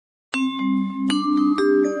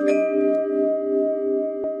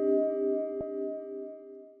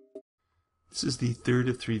This is the third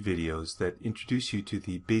of 3 videos that introduce you to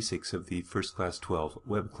the basics of the FirstClass 12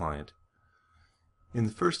 web client. In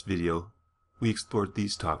the first video, we explored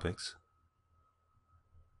these topics.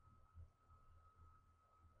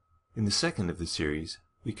 In the second of the series,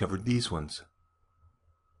 we covered these ones.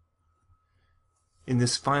 In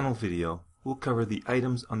this final video, we'll cover the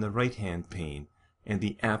items on the right-hand pane and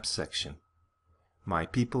the Apps section: My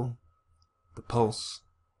People, the Pulse,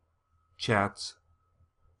 Chats,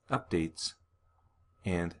 Updates,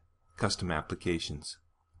 and Custom Applications.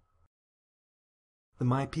 The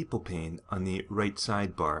My People pane on the right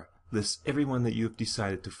sidebar lists everyone that you have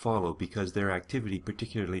decided to follow because their activity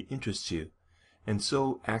particularly interests you, and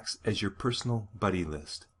so acts as your personal buddy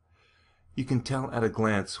list. You can tell at a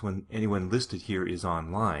glance when anyone listed here is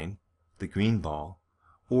online, the green ball,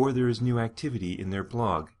 or there is new activity in their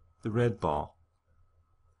blog, the red ball.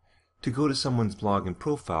 To go to someone's blog and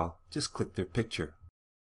profile, just click their picture.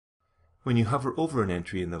 When you hover over an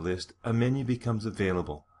entry in the list, a menu becomes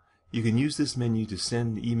available. You can use this menu to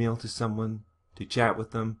send email to someone, to chat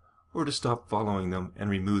with them, or to stop following them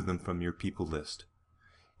and remove them from your people list.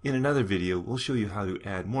 In another video, we'll show you how to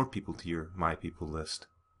add more people to your My People list.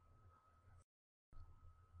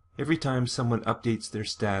 Every time someone updates their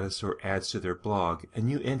status or adds to their blog, a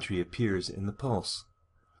new entry appears in the Pulse.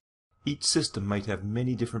 Each system might have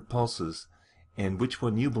many different pulses, and which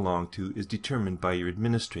one you belong to is determined by your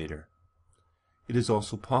administrator. It is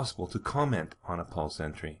also possible to comment on a Pulse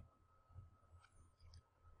entry.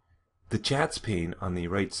 The Chats pane on the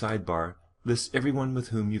right sidebar lists everyone with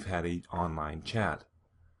whom you've had an online chat.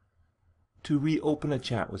 To reopen a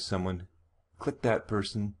chat with someone, click that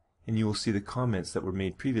person and you will see the comments that were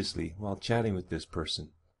made previously while chatting with this person.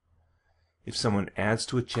 If someone adds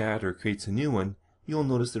to a chat or creates a new one, you will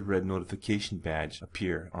notice the red notification badge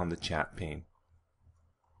appear on the Chat pane.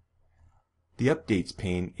 The Updates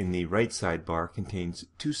pane in the right sidebar contains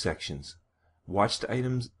 2 sections: Watched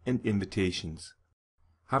Items and Invitations.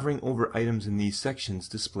 Hovering over items in these sections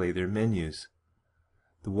display their menus.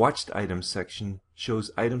 The Watched Items section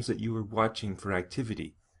shows items that you are watching for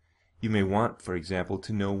activity. You may want, for example,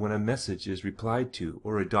 to know when a message is replied to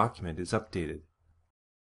or a document is updated.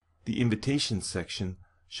 The Invitations section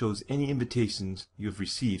shows any invitations you have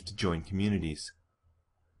received to join communities.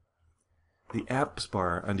 The Apps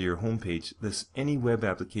bar under your homepage lists any web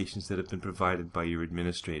applications that have been provided by your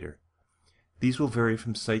administrator. These will vary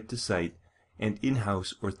from site to site, and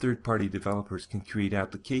in-house or third-party developers can create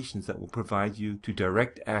applications that will provide you to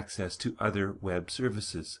direct access to other web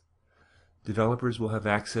services. Developers will have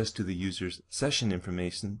access to the user's session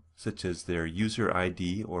information, such as their user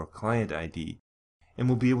ID or client ID, and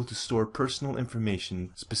will be able to store personal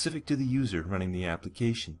information specific to the user running the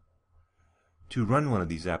application. To run one of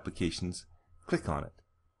these applications, click on it.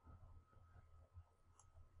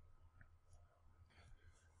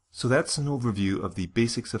 So that's an overview of the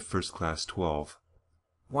basics of FirstClass 12.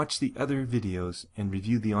 Watch the other videos and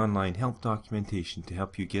review the online help documentation to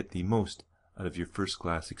help you get the most out of your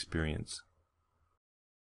FirstClass experience.